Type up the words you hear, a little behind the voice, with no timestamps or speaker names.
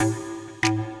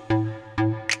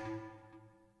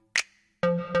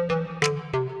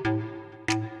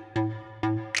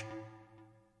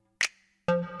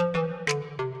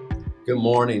Good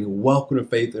morning. Welcome to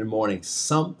Faith in the Morning.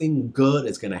 Something good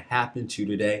is going to happen to you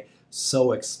today,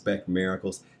 so expect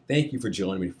miracles. Thank you for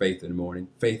joining me, Faith in the Morning.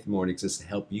 Faith in the Morning exists to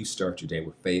help you start your day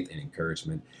with faith and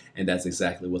encouragement, and that's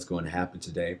exactly what's going to happen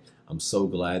today. I'm so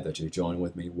glad that you're joining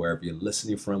with me wherever you're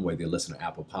listening from, whether you're listening to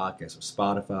Apple Podcasts or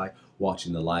Spotify,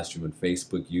 watching the live stream on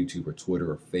Facebook, YouTube, or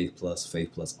Twitter, or Faith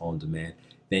Plus On Demand.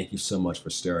 Thank you so much for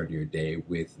starting your day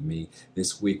with me.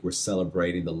 This week, we're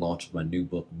celebrating the launch of my new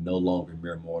book, No Longer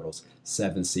Mere Mortals,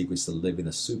 7 Secrets to Living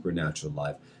a Supernatural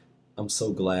Life. I'm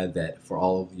so glad that for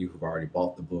all of you who've already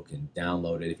bought the book and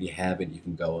downloaded it, if you haven't, you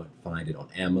can go and find it on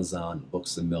Amazon,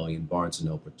 Books A Million, Barnes &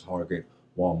 Noble, Target,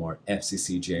 Walmart,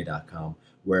 FCCJ.com,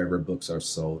 wherever books are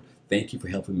sold. Thank you for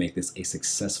helping make this a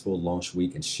successful launch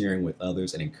week and sharing with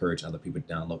others and encourage other people to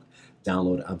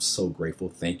download it. I'm so grateful.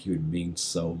 Thank you. It means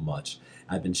so much.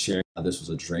 I've been sharing how this was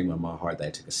a dream on my heart that I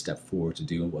took a step forward to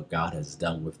do and what God has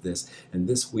done with this. And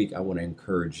this week, I want to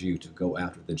encourage you to go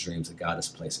after the dreams that God has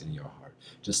placed in your heart.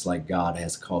 Just like God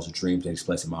has caused a dream that He's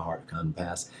placed in my heart to come to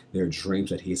pass, there are dreams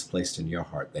that He has placed in your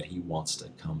heart that He wants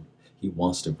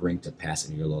to bring to pass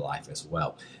in your life as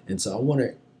well. And so I want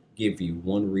to give you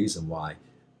one reason why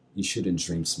you shouldn't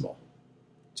dream small.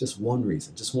 Just one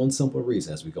reason, just one simple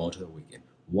reason as we go into the weekend.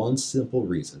 One simple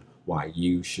reason why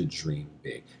you should dream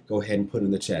big. Go ahead and put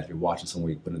in the chat. If you're watching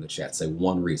somewhere, you put in the chat. Say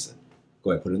one reason.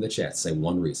 Go ahead, put in the chat. Say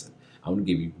one reason. I want to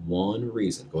give you one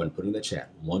reason. Go ahead and put in the chat.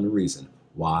 One reason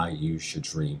why you should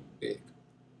dream big.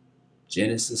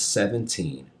 Genesis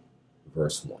 17,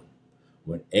 verse 1.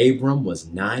 When Abram was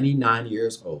 99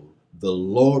 years old, the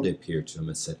Lord appeared to him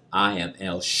and said, I am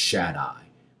El Shaddai,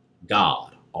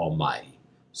 God Almighty.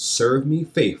 Serve me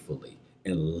faithfully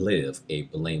and live a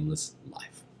blameless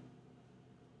life.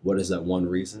 What is that one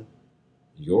reason?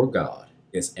 Your God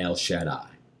is El Shaddai,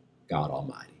 God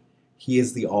Almighty. He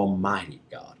is the Almighty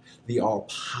God, the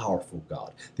all-powerful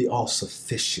God, the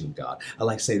all-sufficient God. I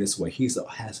like to say this way, He's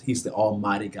the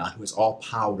Almighty God who has all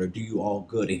power to do you all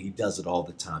good, and He does it all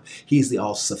the time. He's the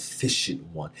all-sufficient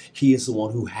one. He is the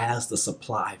one who has the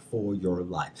supply for your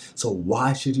life. So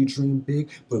why should you dream big?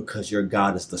 Because your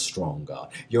God is the strong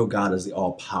God. Your God is the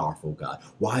all-powerful God.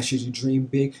 Why should you dream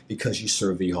big? Because you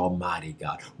serve the Almighty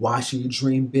God. Why should you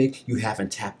dream big? You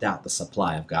haven't tapped out the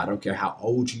supply of God. I don't care how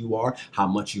old you are, how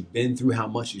much you've been through, how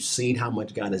much you've seen, how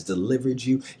much God has delivered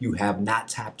you. You have not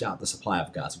tapped out the supply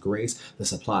of God's grace, the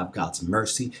supply of God's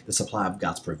mercy, the supply of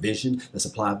God's provision, the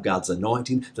supply of God's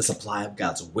anointing, the supply of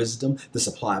God's wisdom, the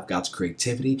supply of God's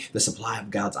creativity, the supply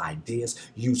of God's ideas.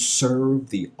 You serve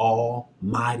the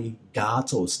Almighty God,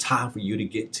 so it's time for you to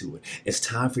get to it. It's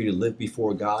time for you to live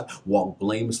before God, walk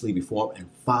blamelessly before Him,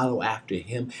 and follow after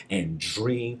Him and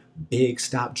dream big.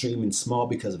 Stop dreaming small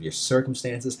because of your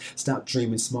circumstances. Stop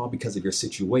dreaming small because of your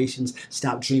situations.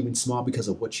 Stop dreaming small because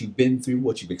of what you've been through,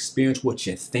 what you've experienced, what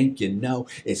you think you know.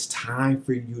 It's time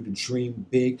for you to dream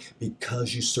big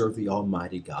because you serve the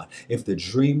Almighty God. If the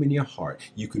dream in your heart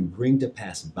you can bring to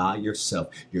pass by yourself,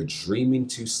 you're dreaming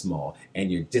too small and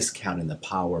you're discounting the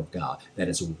power of God that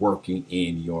is working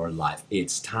in your life.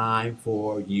 It's time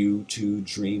for you to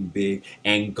dream big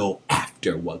and go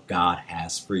after what God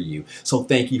has for you. So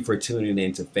thank you for tuning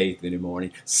in to Faith in the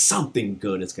Morning. Something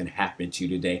good is going to happen to you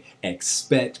today.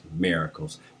 Expect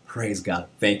miracles. Praise God.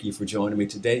 Thank you for joining me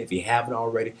today. If you haven't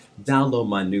already, download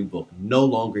my new book, No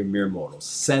Longer Mere Mortals,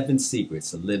 7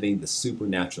 Secrets to Living the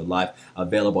Supernatural Life,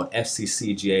 available at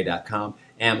FCCGA.com,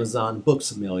 Amazon,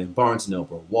 Books A Million, Barnes &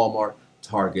 Noble, Walmart,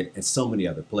 Target, and so many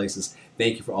other places.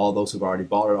 Thank you for all those who've already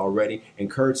bought it already.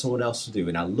 Encourage someone else to do.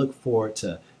 And I look forward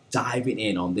to diving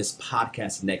in on this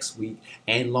podcast next week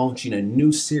and launching a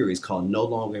new series called No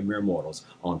Longer Mere Mortals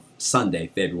on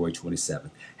Sunday, February 27th.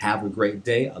 Have a great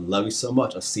day. I love you so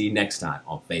much. I'll see you next time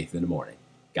on Faith in the Morning.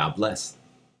 God bless.